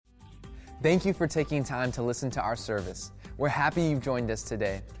Thank you for taking time to listen to our service. We're happy you've joined us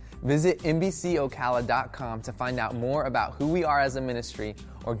today. Visit NBCOcala.com to find out more about who we are as a ministry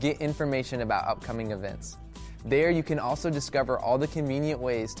or get information about upcoming events. There you can also discover all the convenient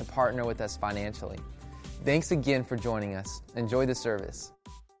ways to partner with us financially. Thanks again for joining us. Enjoy the service.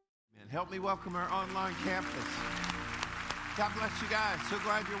 And help me welcome our online campus. God bless you guys. So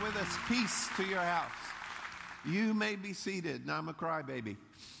glad you're with us. Peace to your house. You may be seated. Now I'm a crybaby.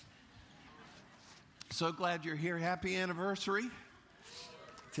 So glad you're here. Happy anniversary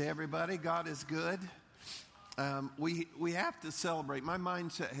to everybody. God is good. We have to celebrate. My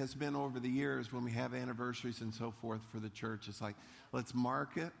mindset has been over the years when we have anniversaries and so forth for the church. It's like, let's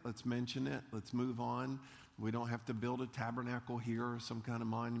mark it, let's mention it, let's move on. We don't have to build a tabernacle here or some kind of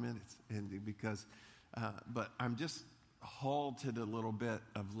monument. But I'm just halted a little bit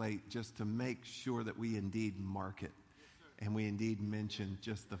of late just to make sure that we indeed mark it. And we indeed mention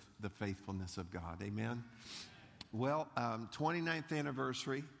just the faithfulness of God. Amen? Well, 29th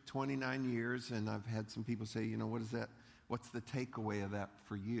anniversary, 29 years, and I've had some people say, what is that? What's the takeaway of that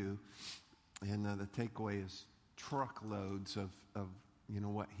for you? And the takeaway is truckloads of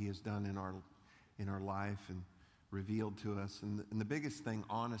what He has done in our life and revealed to us. And the biggest thing,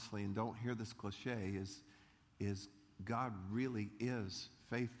 honestly, and don't hear this cliche, is God really is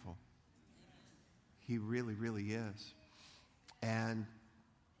faithful. He really, really is. And,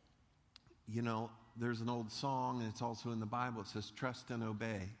 there's an old song, and it's also in the Bible. It says, trust and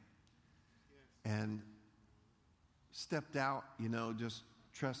obey. Yes. And stepped out, just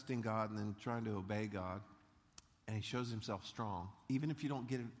trusting God and then trying to obey God. And He shows Himself strong. Even if you don't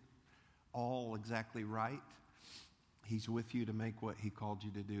get it all exactly right, He's with you to make what He called you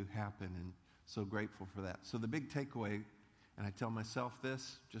to do happen. And so grateful for that. So the big takeaway, and I tell myself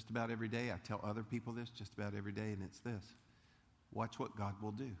this just about every day. I tell other people this just about every day, and it's this. Watch what God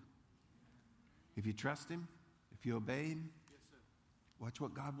will do. If you trust Him, if you obey Him, watch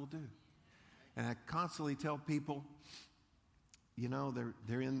what God will do. And I constantly tell people,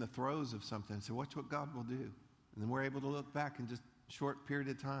 they're in the throes of something. So watch what God will do. And then we're able to look back in just a short period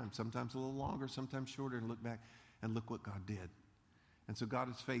of time, sometimes a little longer, sometimes shorter, and look back and look what God did. And so God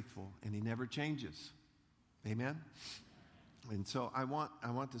is faithful, and He never changes. Amen? And so I want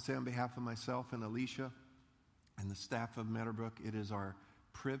to say on behalf of myself and Alicia and the staff of Meadowbrook, it is our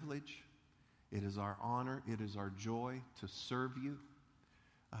privilege, it is our honor, it is our joy to serve you,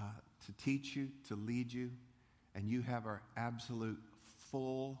 to teach you, to lead you, and you have our absolute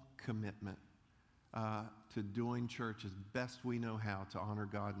full commitment to doing church as best we know how to honor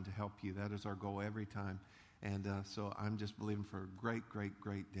God and to help you. That is our goal every time. And so I'm just believing for great, great,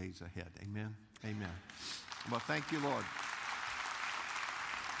 great days ahead. Amen? Amen. Well, thank you, Lord.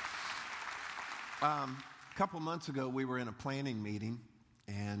 A couple months ago, we were in a planning meeting,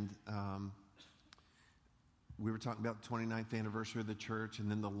 and we were talking about the 29th anniversary of the church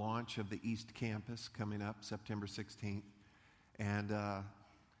and then the launch of the East Campus coming up September 16th. And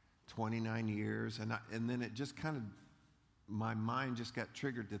 29 years. And then it just kind of, my mind just got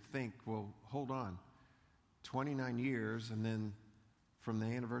triggered to think, well, hold on. 29 years, and then from the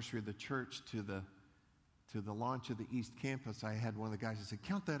anniversary of the church to the launch of the East Campus, I had one of the guys that said,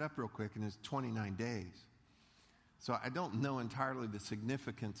 count that up real quick, and it's 29 days. So I don't know entirely the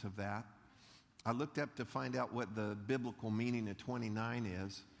significance of that. I looked up to find out what the biblical meaning of 29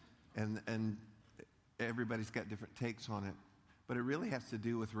 is, and everybody's got different takes on it. But it really has to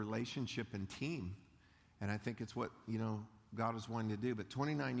do with relationship and team. And I think it's what, God is wanting to do. But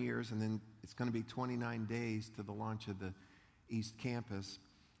 29 years, and then it's going to be 29 days to the launch of the East Campus.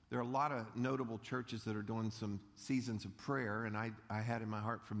 There are a lot of notable churches that are doing some seasons of prayer, and I had in my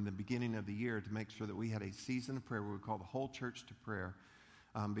heart from the beginning of the year to make sure that we had a season of prayer where we call the whole church to prayer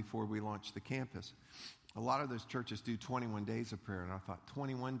before we launch the campus. A lot of those churches do 21 days of prayer, and I thought,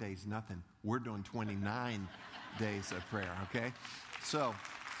 21 days, nothing. We're doing 29 days of prayer, okay? So,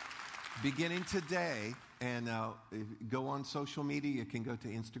 beginning today, and go on social media. You can go to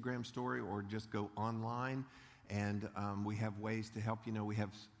Instagram story or just go online. And we have ways to help.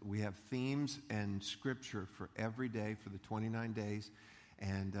 We have themes and scripture for every day for the 29 days.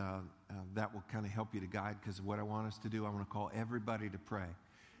 And that will kind of help you to guide, because what I want us to do, I want to call everybody to pray.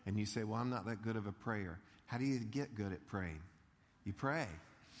 And you say, well, I'm not that good of a prayer. How do you get good at praying? You pray.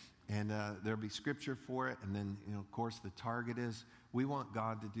 And there'll be scripture for it. And then, of course, the target is we want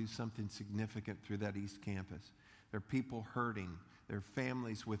God to do something significant through that East Campus. There are people hurting. There are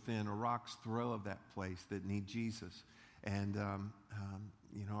families within a rock's throw of that place that need Jesus. And,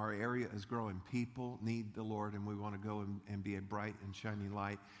 our area is growing. People need the Lord, and we want to go and be a bright and shining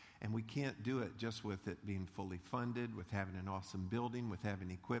light. And we can't do it just with it being fully funded, with having an awesome building, with having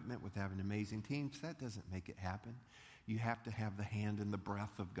equipment, with having amazing teams. That doesn't make it happen. You have to have the hand and the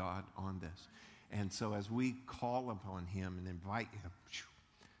breath of God on this. And so as we call upon him and invite him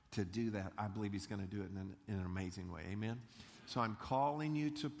to do that, I believe he's going to do it in an amazing way. Amen? So I'm calling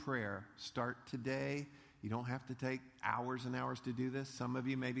you to prayer. Start today. You don't have to take hours and hours to do this. Some of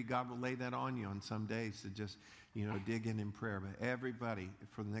you, maybe God will lay that on you on some days to just, dig in prayer. But everybody,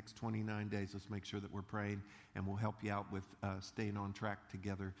 for the next 29 days, let's make sure that we're praying, and we'll help you out with staying on track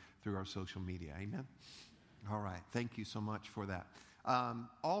together through our social media. Amen? All right. Thank you so much for that.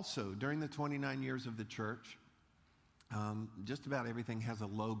 Also, during the 29 years of the church, just about everything has a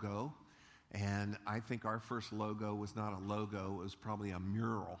logo. And I think our first logo was not a logo. It was probably a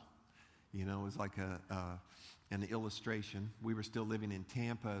mural. It was like an illustration. We were still living in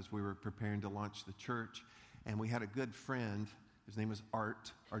Tampa as we were preparing to launch the church. And we had a good friend. His name was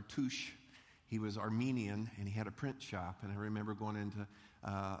Artush. He was Armenian, and he had a print shop. And I remember going into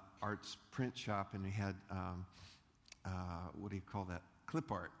Art's print shop, and he had, what do you call that?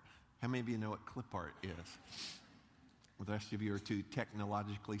 Clip art. How many of you know what clip art is? Well, the rest of you are too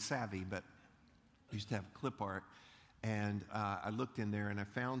technologically savvy, but we used to have clip art. And I looked in there, and I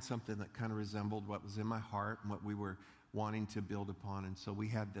found something that kind of resembled what was in my heart and what we were wanting to build upon. And so we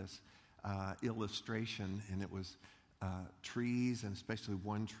had this illustration, and it was trees, and especially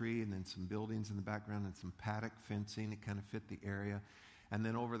one tree, and then some buildings in the background, and some paddock fencing. It kind of fit the area. And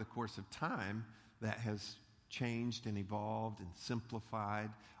then over the course of time, that has changed and evolved and simplified.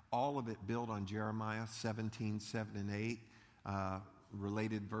 All of it built on Jeremiah 17, 7, and 8.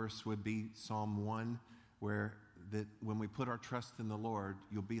 Related verse would be Psalm 1, where that when we put our trust in the Lord,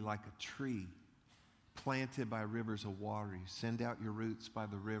 you'll be like a tree planted by rivers of water. You send out your roots by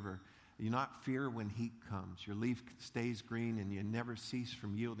the river. You not fear when heat comes. Your leaf stays green, and you never cease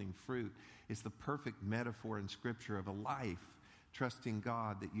from yielding fruit. It's the perfect metaphor in Scripture of a life trusting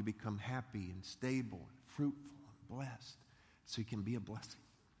God, that you become happy and stable and fruitful and blessed, so you can be a blessing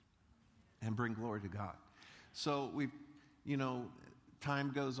and bring glory to God. So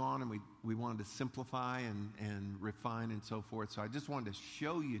time goes on, and we wanted to simplify and refine and so forth. So I just wanted to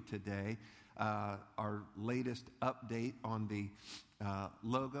show you today our latest update on the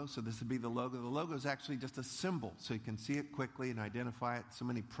logo. So this would be the logo. The logo is actually just a symbol, so you can see it quickly and identify it. So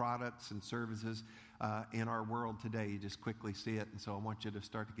many products and services in our world today, you just quickly see it. And so I want you to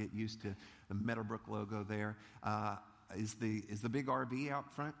start to get used to the Meadowbrook logo there. Is the big RV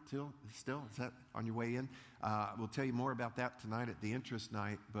out front still? Is that on your way in? We'll tell you more about that tonight at the interest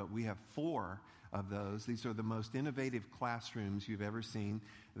night, but we have 4 of those. These are the most innovative classrooms you've ever seen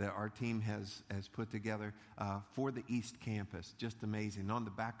that our team has put together for the East Campus. Just amazing. On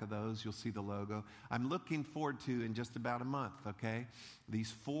the back of those, you'll see the logo. I'm looking forward to, in just about a month, okay,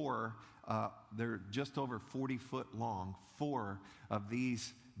 these 4, they're just over 40 foot long, 4 of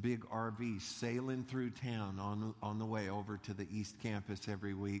these big RVs sailing through town on the way over to the East Campus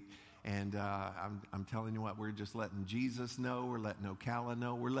every week. And I'm telling you what, we're just letting Jesus know. We're letting Ocala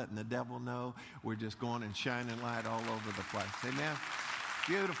know. We're letting the devil know. We're just going and shining light all over the place. Amen?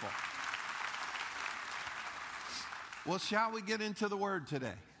 Beautiful. Well, shall we get into the Word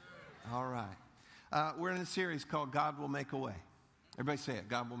today? All right. We're in a series called God Will Make a Way. Everybody say it.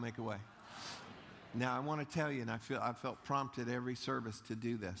 God will make a way. Now, I want to tell you, and I felt prompted every service to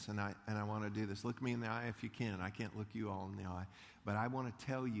do this, and I want to do this. Look me in the eye if you can. I can't look you all in the eye. But I want to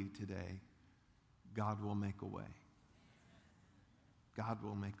tell you today, God will make a way. God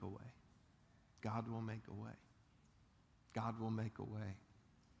will make a way. God will make a way. God will make a way.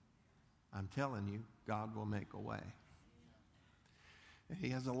 I'm telling you, God will make a way. He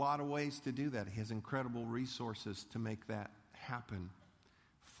has a lot of ways to do that. He has incredible resources to make that happen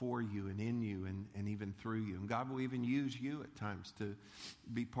for you and in you and even through you. And God will even use you at times to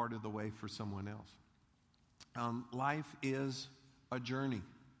be part of the way for someone else. Life is a journey.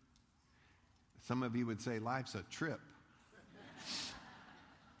 Some of you would say life's a trip.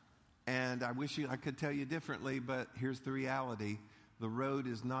 And I wish I could tell you differently, but here's the reality. The road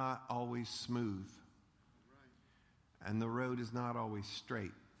is not always smooth. And the road is not always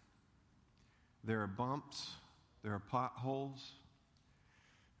straight. There are bumps. There are potholes.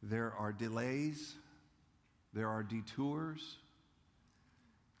 There are delays. There are detours.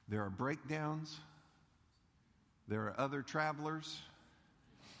 There are breakdowns. There are other travelers.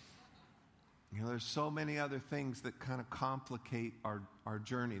 There's so many other things that kind of complicate our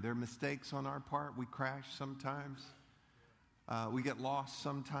journey. There are mistakes on our part. We crash sometimes. We get lost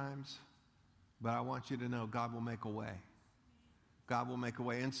sometimes. But I want you to know God will make a way. God will make a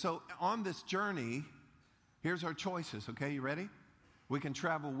way. And so on this journey, here's our choices, okay? You ready? We can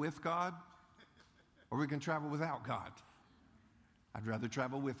travel with God, or we can travel without God. I'd rather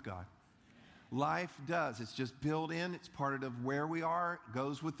travel with God. Life does. It's just built in. It's part of where we are. It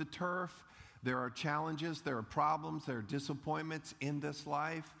goes with the turf. There are challenges. There are problems. There are disappointments in this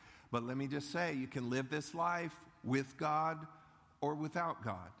life. But let me just say, you can live this life with God or without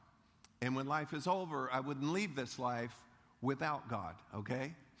God. And when life is over, I wouldn't leave this life without God,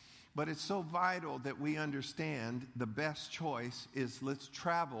 okay? But it's so vital that we understand the best choice is let's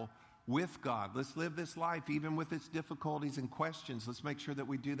travel with God. Let's live this life even with its difficulties and questions. Let's make sure that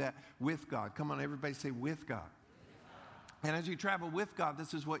we do that with God. Come on, everybody say with God. And as you travel with God,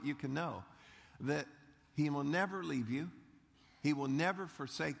 this is what you can know. That He will never leave you. He will never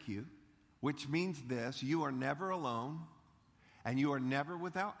forsake you. Which means this, you are never alone. And you are never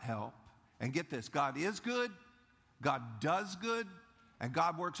without help. And get this, God is good. God does good. And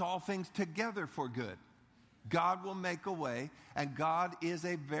God works all things together for good. God will make a way, and God is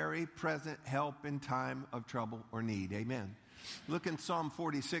a very present help in time of trouble or need. Amen. Look in Psalm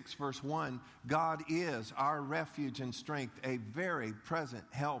 46, verse 1. God is our refuge and strength, a very present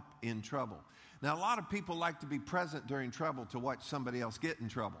help in trouble. Now, a lot of people like to be present during trouble to watch somebody else get in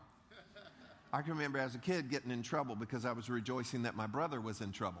trouble. I can remember as a kid getting in trouble because I was rejoicing that my brother was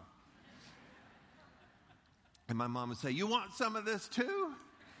in trouble. And my mom would say, "You want some of this too?"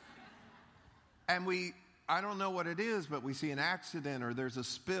 And I don't know what it is, but we see an accident or there's a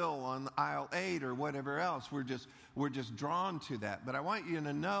spill on aisle 8 or whatever else. We're just drawn to that. But I want you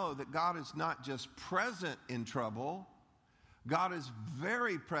to know that God is not just present in trouble. God is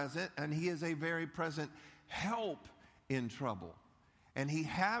very present, and He is a very present help in trouble. And He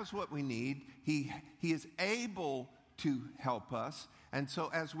has what we need. He is able to help us. And so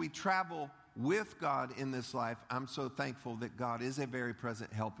as we travel with God in this life, I'm so thankful that God is a very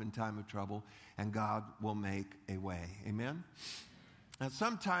present help in time of trouble, and God will make a way. Amen? Now,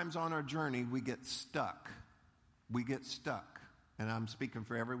 sometimes on our journey, we get stuck. We get stuck. And I'm speaking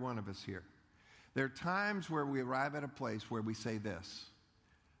for every one of us here. There are times where we arrive at a place where we say this: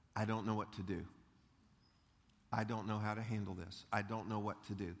 I don't know what to do. I don't know how to handle this. I don't know what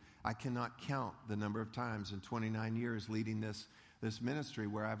to do. I cannot count the number of times in 29 years leading this ministry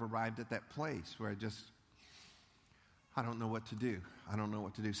where I've arrived at that place where I don't know what to do. I don't know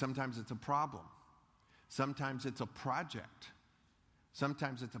what to do. Sometimes it's a problem. Sometimes it's a project.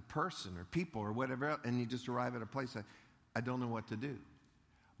 Sometimes it's a person or people or whatever else, and you just arrive at a place I don't know what to do.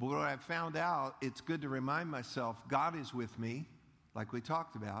 But what I've found out, it's good to remind myself God is with me, like we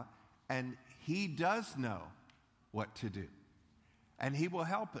talked about, and He does know what to do. And He will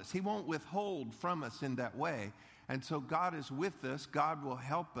help us. He won't withhold from us in that way. And so God is with us. God will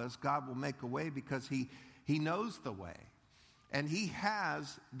help us. God will make a way because He knows the way. And He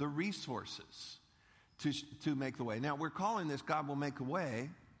has the resources to make the way. Now, we're calling this God will make a way.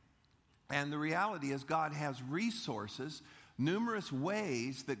 And the reality is God has resources, numerous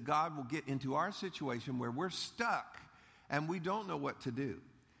ways that God will get into our situation where we're stuck and we don't know what to do.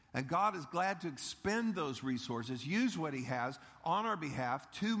 And God is glad to expend those resources, use what He has on our behalf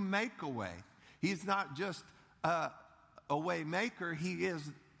to make a way. He's not just a way maker. He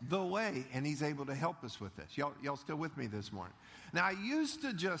is the way, and He's able to help us with this. Y'all still with me this morning? Now, I used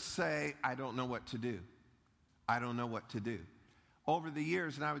to just say, I don't know what to do. I don't know what to do. Over the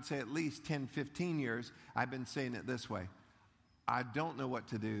years, and I would say at least 10, 15 years, I've been saying it this way: I don't know what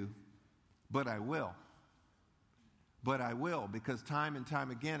to do, but I will. But I will, because time and time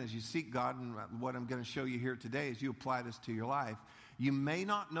again, as you seek God, and what I'm going to show you here today is you apply this to your life. You may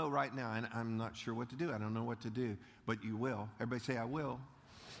not know right now, and I'm not sure what to do. I don't know what to do, but you will. Everybody say, I will.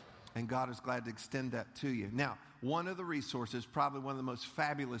 And God is glad to extend that to you. Now, one of the resources, probably one of the most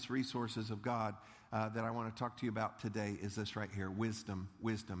fabulous resources of God that I want to talk to you about today is this right here: wisdom.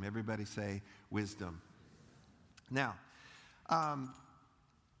 Wisdom. Everybody say wisdom. Now,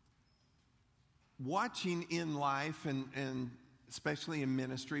 watching in life and especially in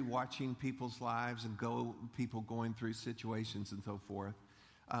ministry, watching people's lives and people going through situations and so forth.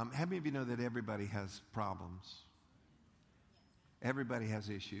 How many of you know that everybody has problems? Everybody has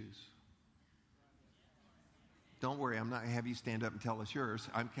issues. Don't worry, I'm not going to have you stand up and tell us yours.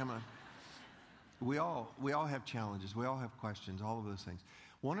 We all have challenges. We all have questions, all of those things.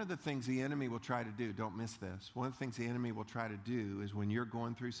 One of the things the enemy will try to do, don't miss this, one of the things the enemy will try to do is when you're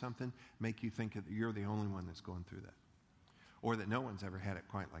going through something, make you think that you're the only one that's going through that. Or that no one's ever had it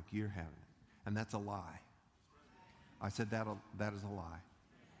quite like you're having it. And that's a lie. I said that is a lie.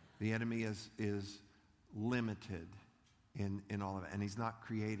 The enemy is limited in all of it. And he's not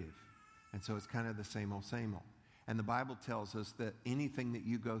creative. And so it's kind of the same old, same old. And the Bible tells us that anything that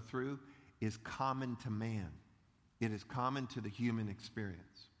you go through is common to man. It is common to the human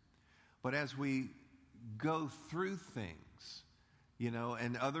experience. But as we go through things,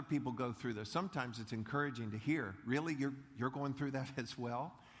 and other people go through this, sometimes it's encouraging to hear, really, you're going through that as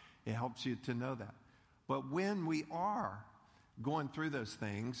well? It helps you to know that. But when we are going through those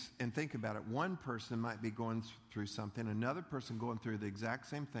things, and think about it, one person might be going through something, another person going through the exact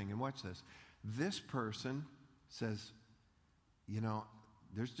same thing, and watch this. This person says,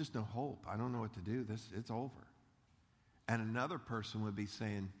 there's just no hope. I don't know what to do. It's over. And another person would be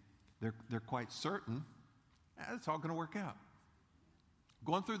saying, they're quite certain, it's all going to work out.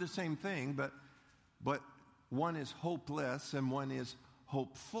 Going through the same thing, but one is hopeless and one is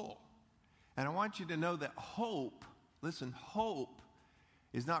hopeful. And I want you to know that hope is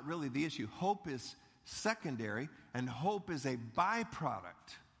not really the issue. Hope is secondary, and hope is a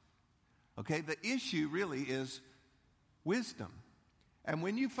byproduct. Okay, the issue really is wisdom. And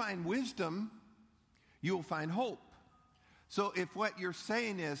when you find wisdom, you will find hope. So if what you're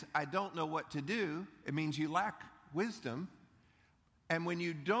saying is, I don't know what to do, it means you lack wisdom. And when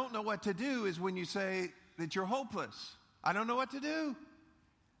you don't know what to do is when you say that you're hopeless. I don't know what to do.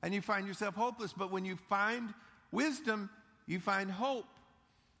 And you find yourself hopeless. But when you find wisdom, you find hope.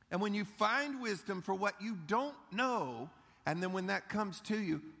 And when you find wisdom for what you don't know, and then when that comes to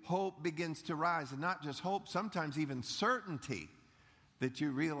you, hope begins to rise. And not just hope, sometimes even certainty that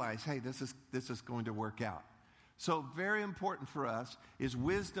you realize, hey, this is going to work out. So very important for us is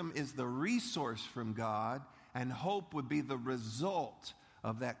wisdom is the resource from God, and hope would be the result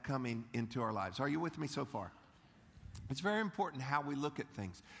of that coming into our lives. Are you with me so far? It's very important how we look at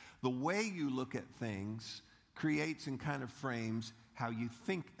things. The way you look at things creates and kind of frames how you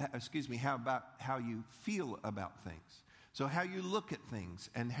think, how you feel about things. So how you look at things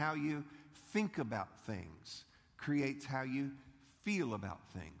and how you think about things creates how you feel about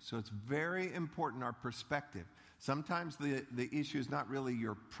things. So it's very important, our perspective. Sometimes the issue is not really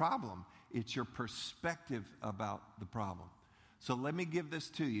your problem, it's your perspective about the problem. So let me give this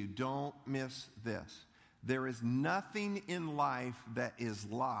to you. Don't miss this. There is nothing in life that is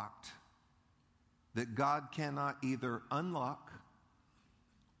locked that God cannot either unlock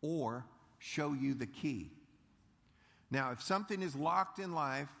or show you the key. Now, if something is locked in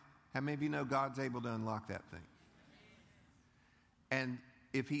life, how many of you know God's able to unlock that thing? And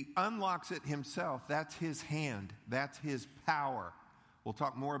if he unlocks it himself, that's his hand. That's his power. We'll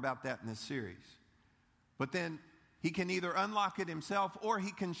talk more about that in this series. But then he can either unlock it himself or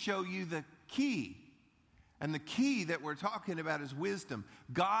he can show you the key. And the key that we're talking about is wisdom.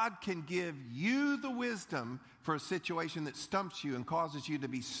 God can give you the wisdom for a situation that stumps you and causes you to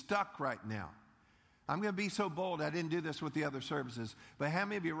be stuck right now. I'm going to be so bold, I didn't do this with the other services, but how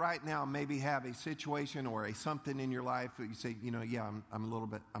many of you right now maybe have a situation or something in your life that you say, I'm a little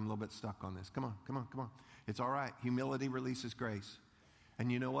bit stuck on this. Come on. It's all right. Humility releases grace. And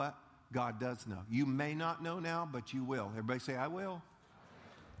you know what? God does know. You may not know now, but you will. Everybody say, I will.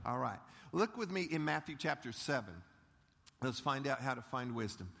 All right. Look with me in Matthew chapter 7. Let's find out how to find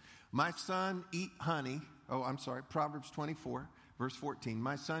wisdom. My son, eat honey. Proverbs 24, verse 14.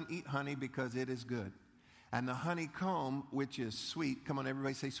 My son, eat honey because it is good. And the honeycomb, which is sweet. Come on,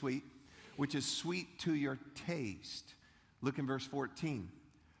 everybody say sweet. Which is sweet to your taste. Look in verse 14.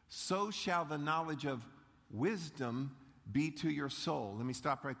 So shall the knowledge of wisdom be to your soul. Let me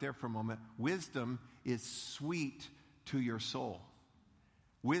stop right there for a moment. Wisdom is sweet to your soul.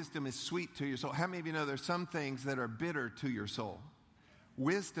 Wisdom is sweet to your soul. How many of you know there's some things that are bitter to your soul?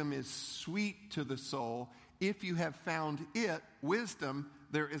 Wisdom is sweet to the soul. If you have found it, wisdom,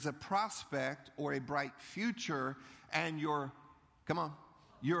 there is a prospect or a bright future, and your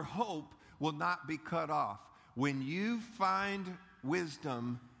hope will not be cut off. When you find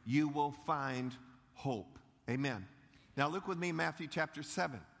wisdom, you will find hope. Amen. Now look with me, Matthew chapter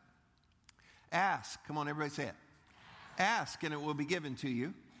 7. Ask. Come on, everybody say it. Ask, and it will be given to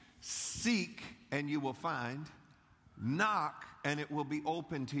you. Seek, and you will find. Knock, and it will be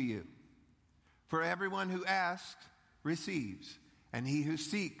open to you. For everyone who asks receives, and he who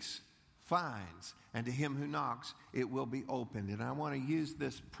seeks finds, and to him who knocks it will be opened. And I want to use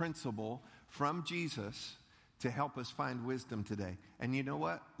this principle from Jesus to help us find wisdom today. And you know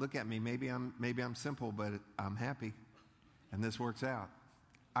what? Look at me. Maybe I'm simple, but I'm happy, and this works out.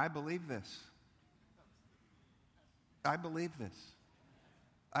 I believe this. I believe this.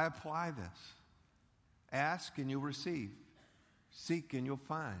 I apply this. Ask and you'll receive. Seek and you'll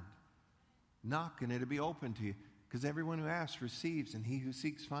find. Knock and it'll be open to you. Because everyone who asks receives, and he who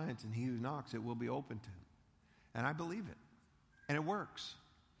seeks finds, and he who knocks it will be open to him. And I believe it. And it works.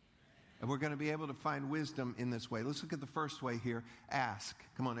 And we're going to be able to find wisdom in this way. Let's look at the first way here. Ask.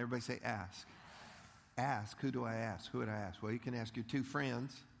 Come on, everybody say ask. Ask. Who do I ask? Who would I ask? Well, you can ask your two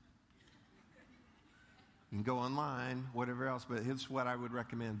friends. You can go online, whatever else, but here's what I would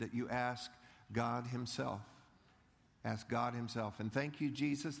recommend, that you ask God himself. Ask God himself. And thank you,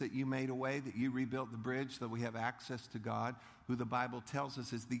 Jesus, that you made a way, that you rebuilt the bridge, that we have access to God, who the Bible tells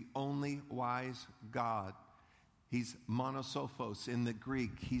us is the only wise God. He's monosophos in the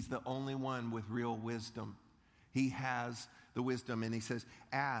Greek. He's the only one with real wisdom. He has the wisdom, and he says,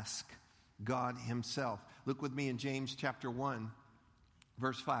 ask God himself. Look with me in James chapter 1.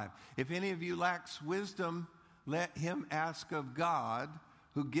 Verse 5, if any of you lacks wisdom, let him ask of God,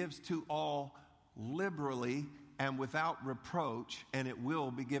 who gives to all liberally and without reproach, and it will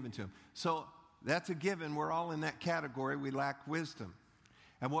be given to him. So that's a given. We're all in that category. We lack wisdom.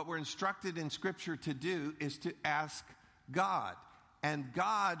 And what we're instructed in Scripture to do is to ask God. And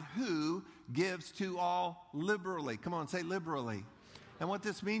God who gives to all liberally. Come on, say liberally. And what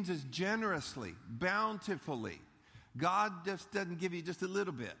this means is generously, bountifully. God just doesn't give you just a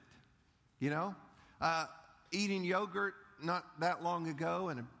little bit, you know. Eating yogurt not that long ago,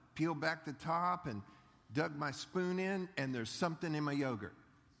 and I peeled back the top and dug my spoon in, and there's something in my yogurt.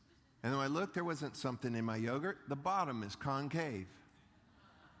 And when I looked, there wasn't something in my yogurt. The bottom is concave.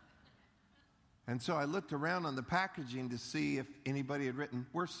 And so I looked around on the packaging to see if anybody had written,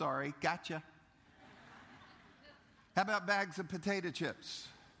 "We're sorry, gotcha." How about bags of potato chips?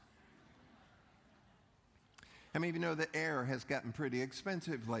 How many of you know the air has gotten pretty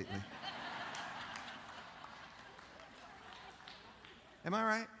expensive lately? Am I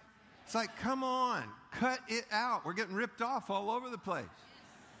right? It's like, come on, cut it out. We're getting ripped off all over the place.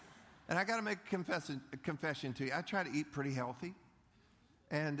 And I got to make a confession to you. I try to eat pretty healthy,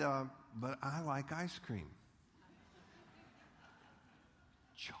 but I like ice cream.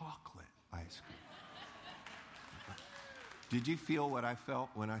 Chocolate ice cream. Did you feel what I felt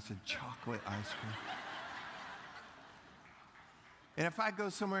when I said chocolate ice cream? And if I go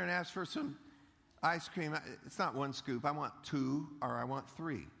somewhere and ask for some ice cream, it's not one scoop. I want 2 or I want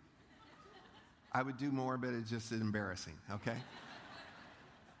 3. I would do more, but it's just embarrassing, okay?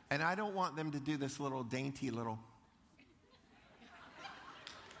 And I don't want them to do this little dainty little.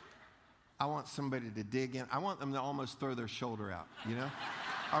 I want somebody to dig in. I want them to almost throw their shoulder out, you know?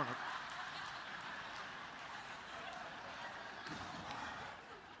 I don't know.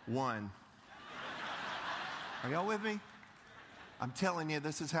 One. Are y'all with me? I'm telling you,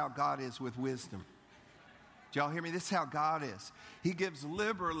 this is how God is with wisdom. Do y'all hear me? This is how God is. He gives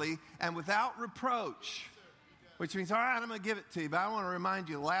liberally and without reproach, which means, all right, I'm going to give it to you, but I want to remind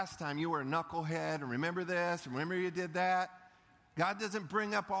you, last time you were a knucklehead, and remember this, and remember you did that. God doesn't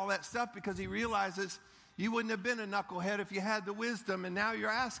bring up all that stuff because he realizes you wouldn't have been a knucklehead if you had the wisdom, and now you're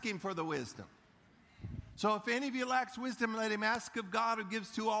asking for the wisdom. So if any of you lacks wisdom, let him ask of God, who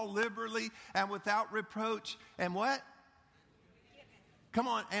gives to all liberally and without reproach. And what? Come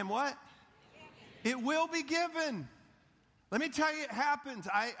on, and what? It will be given. Let me tell you, it happens.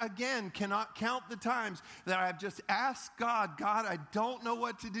 I, again, cannot count the times that I've just asked God, God, I don't know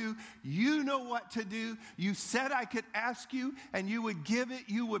what to do. You know what to do. You said I could ask you, and you would give it.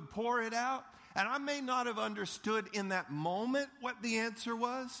 You would pour it out. And I may not have understood in that moment what the answer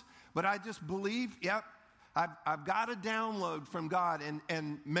was, but I just believe, yep, I've got a download from God,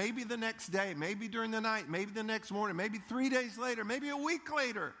 and maybe the next day, maybe during the night, maybe the next morning, maybe 3 days later, maybe a week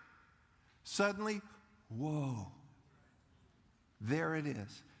later, suddenly, whoa, there it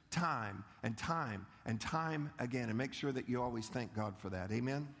is, time and time and time again, and make sure that you always thank God for that,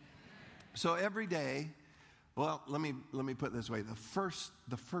 amen? So every day, well, let me put it this way, the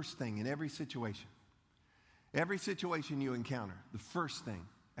first thing in every situation you encounter, the first thing,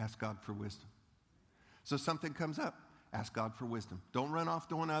 ask God for wisdom. So something comes up, ask God for wisdom. Don't run off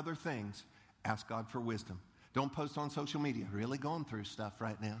doing other things. Ask God for wisdom. Don't post on social media. Really going through stuff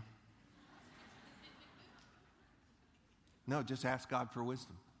right now. No, just ask God for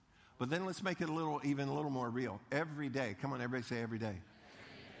wisdom. But then let's make it even a little more real. Every day. Come on, everybody say every day.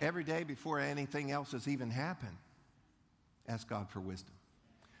 Every day before anything else has even happened, ask God for wisdom.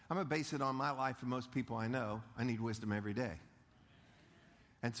 I'm going to base it on my life and most people I know. I need wisdom every day.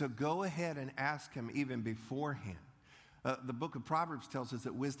 And so go ahead and ask him even beforehand. The book of Proverbs tells us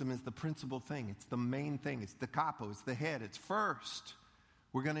that wisdom is the principal thing. It's the main thing. It's the capo. It's the head. It's first.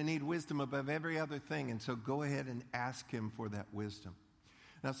 We're going to need wisdom above every other thing. And so go ahead and ask him for that wisdom.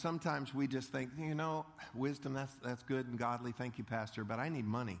 Now, sometimes we just think, you know, wisdom, that's good and godly. Thank you, Pastor. But I need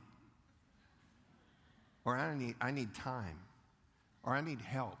money. Or I need time. Or I need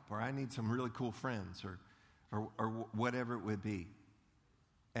help. Or I need some really cool friends. Or whatever it would be.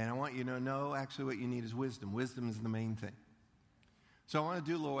 And I want you to know, actually what you need is wisdom. Wisdom is the main thing. So I want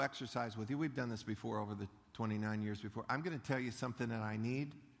to do a little exercise with you. We've done this before over the 29 years before. I'm going to tell you something that I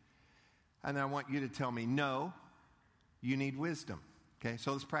need, and I want you to tell me, no, you need wisdom. Okay,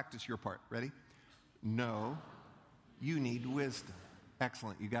 so let's practice your part. Ready? No, you need wisdom.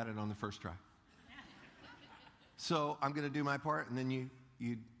 Excellent. You got it on the first try. So I'm going to do my part, and then you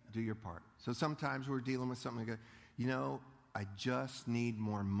do your part. So sometimes we're dealing with something like, I just need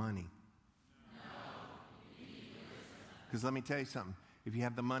more money. Because let me tell you something. If you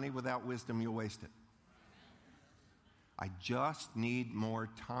have the money without wisdom, you'll waste it. I just need more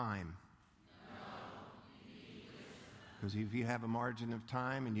time. Because if you have a margin of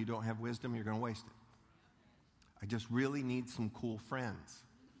time and you don't have wisdom, you're going to waste it. I just really need some cool friends.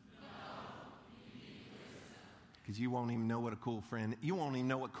 Because you won't even know what a cool friend, you won't even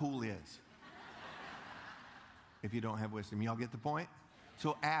know what cool is if you don't have wisdom. Y'all get the point?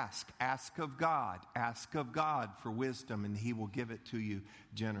 So ask of God for wisdom, and He will give it to you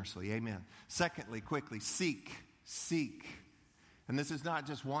generously. Amen. Secondly, quickly, seek. And this is not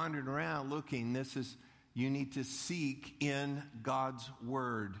just wandering around looking. You need to seek in God's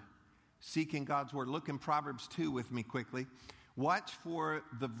Word. Seek in God's Word. Look in Proverbs 2 with me quickly. Watch for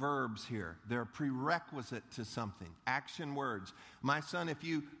the verbs here. They're a prerequisite to something. Action words. My son, if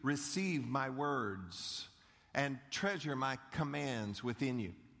you receive my words and treasure my commands within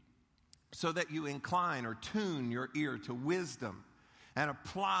you, so that you incline or tune your ear to wisdom and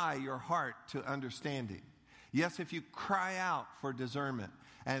apply your heart to understanding. Yes, if you cry out for discernment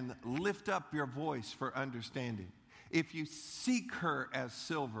and lift up your voice for understanding. If you seek her as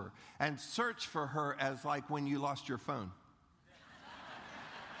silver and search for her as like when you lost your phone.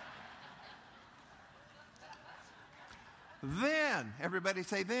 Then, everybody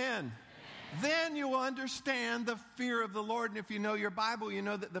say then. Then you will understand the fear of the Lord. And if you know your Bible, you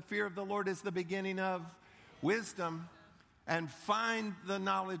know that the fear of the Lord is the beginning of wisdom. And find the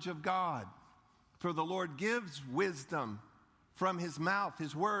knowledge of God. For the Lord gives wisdom. From His mouth,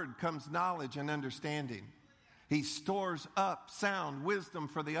 His word, comes knowledge and understanding. He stores up sound wisdom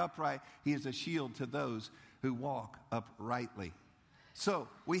for the upright. He is a shield to those who walk uprightly. So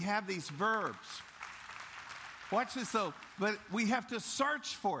we have these verbs. Watch this though, but we have to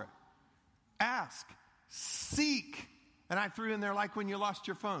search for it. Ask, seek. And I threw in there like when you lost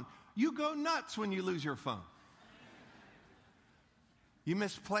your phone. You go nuts when you lose your phone. You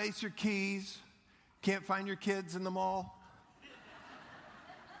misplace your keys, can't find your kids in the mall.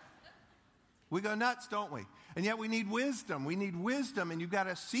 We go nuts, don't we? And yet we need wisdom. We need wisdom, and you've got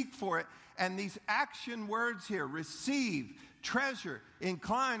to seek for it. And these action words here, receive, treasure,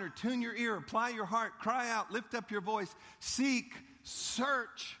 incline or tune your ear, apply your heart, cry out, lift up your voice, seek,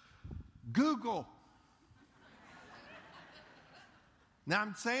 search, Google. Now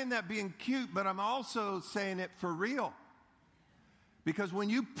I'm saying that being cute, but I'm also saying it for real. Because when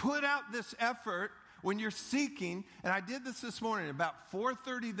you put out this effort, when you're seeking, and I did this morning, about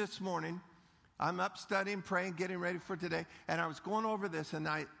 4:30 this morning, I'm up studying, praying, getting ready for today, and I was going over this, and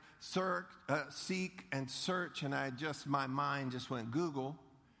I seek and search, and my mind just went Google,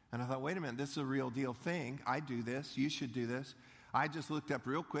 and I thought, wait a minute, this is a real deal thing. I do this. You should do this. I just looked up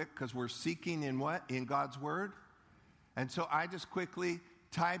real quick because we're seeking in what? In God's Word. And so I just quickly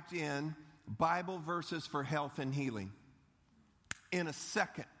typed in Bible verses for health and healing. In a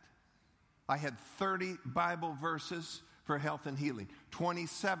second, I had 30 Bible verses for health and healing,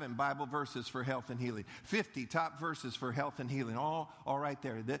 27 Bible verses for health and healing, 50 top verses for health and healing, all right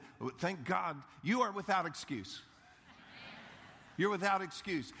there. Thank God you are without excuse. You're without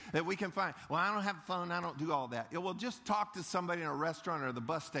excuse that we can find. Well, I don't have a phone. I don't do all that. Well, just talk to somebody in a restaurant or the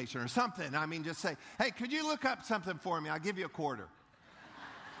bus station or something. I mean, just say, hey, could you look up something for me? I'll give you a quarter.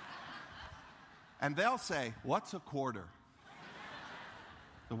 And they'll say, what's a quarter?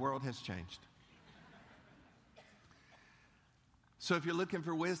 The world has changed. So if you're looking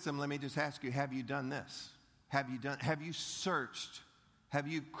for wisdom, let me just ask you, have you done this? Have you searched? Have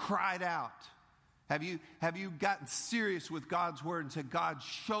you cried out? Have you gotten serious with God's word and said, God,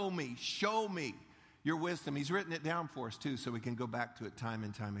 show me your wisdom? He's written it down for us too, so we can go back to it time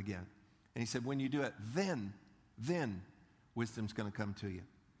and time again. And he said, when you do it, then wisdom's going to come to you.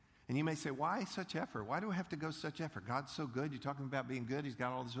 And you may say, why such effort? Why do I have to go such effort? God's so good. You're talking about being good. He's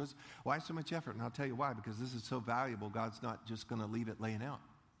got all this wisdom. Why so much effort? And I'll tell you why. Because this is so valuable, God's not just going to leave it laying out.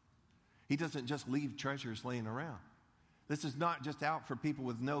 He doesn't just leave treasures laying around. This is not just out for people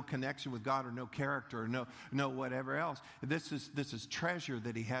with no connection with God or no character or no whatever else. This is treasure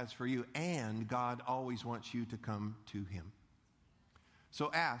that He has for you, and God always wants you to come to Him.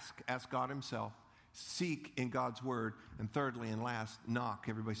 So ask God Himself. Seek in God's word. And thirdly and last, knock.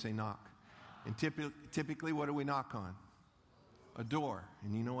 Everybody say knock. And typically, what do we knock on? A door.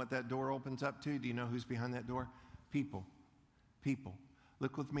 And you know what that door opens up to? Do you know who's behind that door? People. People.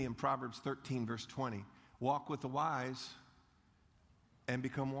 Look with me in Proverbs 13, verse 20. Walk with the wise and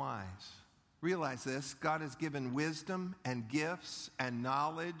become wise. Realize this, God has given wisdom and gifts and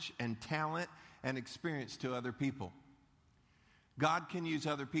knowledge and talent and experience to other people. God can use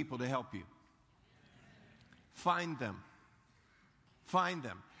other people to help you. Find them. Find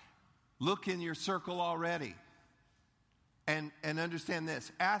them. Look in your circle already. And understand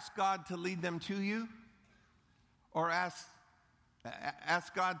this. Ask God to lead them to you, or ask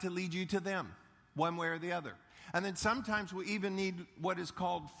God to lead you to them, one way or the other. And then sometimes we even need what is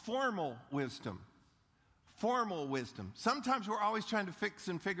called formal wisdom. Formal wisdom. Sometimes we're always trying to fix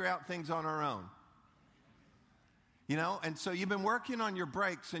and figure out things on our own. You know, and so you've been working on your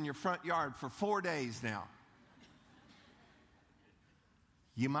brakes in your front yard for 4 days now.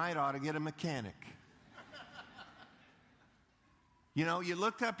 You might ought to get a mechanic. You know, you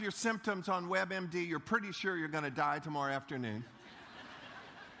looked up your symptoms on WebMD, you're pretty sure you're going to die tomorrow afternoon.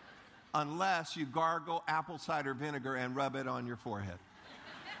 Unless you gargle apple cider vinegar and rub it on your forehead.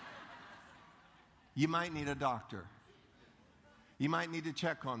 You might need a doctor. You might need to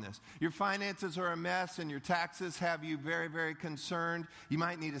check on this. Your finances are a mess and your taxes have you very, very concerned. You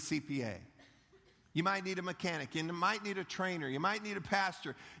might need a CPA. You might need a mechanic. You might need a trainer. You might need a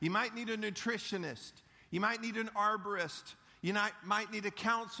pastor. You might need a nutritionist. You might need an arborist. You might need a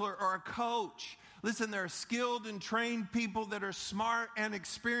counselor or a coach. Listen, there are skilled and trained people that are smart and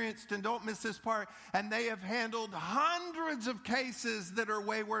experienced, and don't miss this part, and they have handled hundreds of cases that are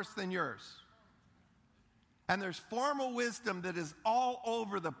way worse than yours. And there's formal wisdom that is all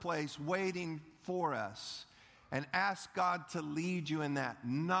over the place waiting for us. And ask God to lead you in that.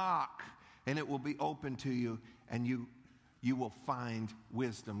 Knock, and it will be open to you, and you will find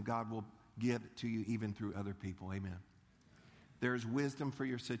wisdom. God will give it to you even through other people. Amen. There's wisdom for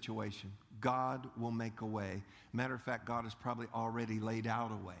your situation. God will make a way. Matter of fact, God has probably already laid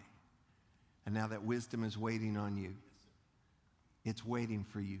out a way. And now that wisdom is waiting on you. It's waiting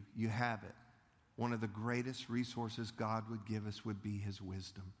for you. You have it. One of the greatest resources God would give us would be His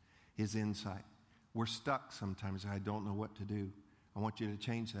wisdom, His insight. We're stuck sometimes. I don't know what to do. I want you to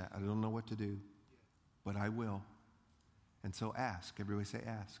change that. I don't know what to do, but I will. And so ask. Everybody say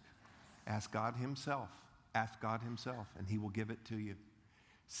ask. Ask God Himself. Ask God Himself, and He will give it to you.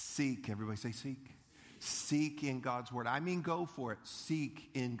 Seek. Everybody say seek. Seek in God's Word. I mean, go for it. Seek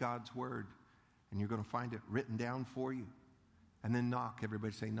in God's Word, and you're going to find it written down for you. And then knock.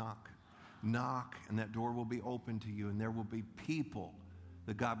 Everybody say knock. Knock, and that door will be open to you, and there will be people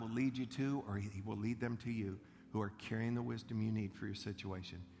that God will lead you to, or He will lead them to you, who are carrying the wisdom you need for your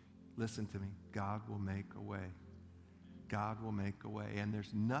situation. Listen to me. God will make a way. God will make a way. And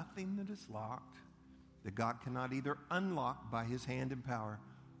there's nothing that is locked that God cannot either unlock by His hand and power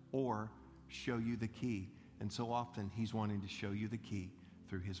or show you the key. And so often He's wanting to show you the key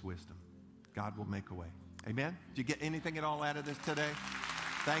through His wisdom. God will make a way. Amen? Did you get anything at all out of this today?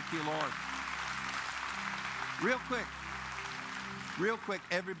 Thank you, Lord. Real quick,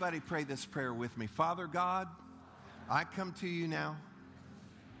 everybody pray this prayer with me. Father God, I come to you now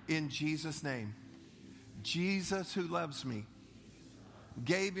in Jesus' name. Jesus, who loves me,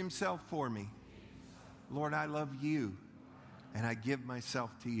 gave Himself for me. Lord, I love you, and I give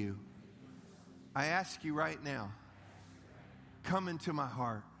myself to you. I ask you right now, come into my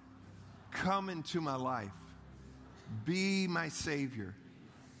heart. Come into my life. Be my Savior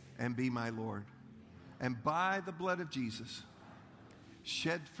and be my Lord. And by the blood of Jesus,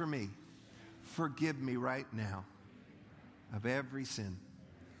 shed for me, forgive me right now of every sin.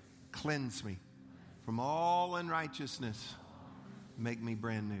 Cleanse me from all unrighteousness. Make me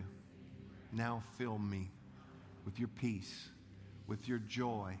brand new. Now fill me with your peace, with your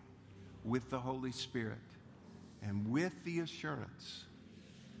joy, with the Holy Spirit, and with the assurance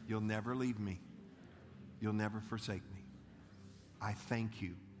you'll never leave me. You'll never forsake me. I thank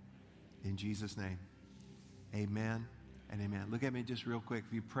you in Jesus' name. Amen and amen. Look at me just real quick.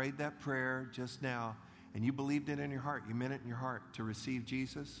 If you prayed that prayer just now and you believed it in your heart, you meant it in your heart to receive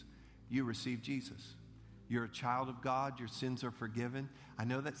Jesus, you received Jesus. You're a child of God. Your sins are forgiven. I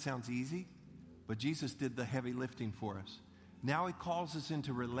know that sounds easy, but Jesus did the heavy lifting for us. Now He calls us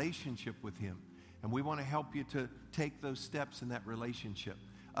into relationship with Him, and we want to help you to take those steps in that relationship.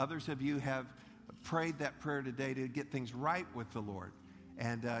 Others of you have prayed that prayer today to get things right with the Lord,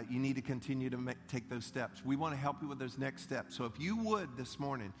 And you need to continue to take those steps. We want to help you with those next steps. So if you would this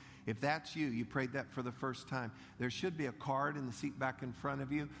morning, if that's you prayed that for the first time, there should be a card in the seat back in front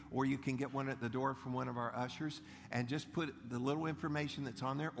of you, or you can get one at the door from one of our ushers, and just put the little information that's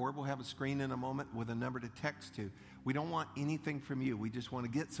on there, or we'll have a screen in a moment with a number to text to. We don't want anything from you. We just want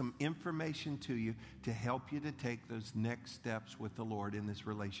to get some information to you to help you to take those next steps with the Lord in this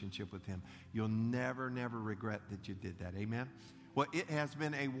relationship with Him. You'll never regret that you did that. Amen? Well, it has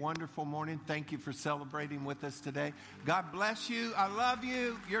been a wonderful morning. Thank you for celebrating with us today. God bless you. I love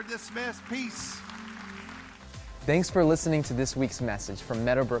you. You're dismissed. Peace. Thanks for listening to this week's message from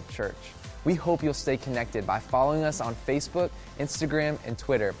Meadowbrook Church. We hope you'll stay connected by following us on Facebook, Instagram, and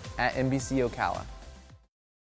Twitter at NBC Ocala.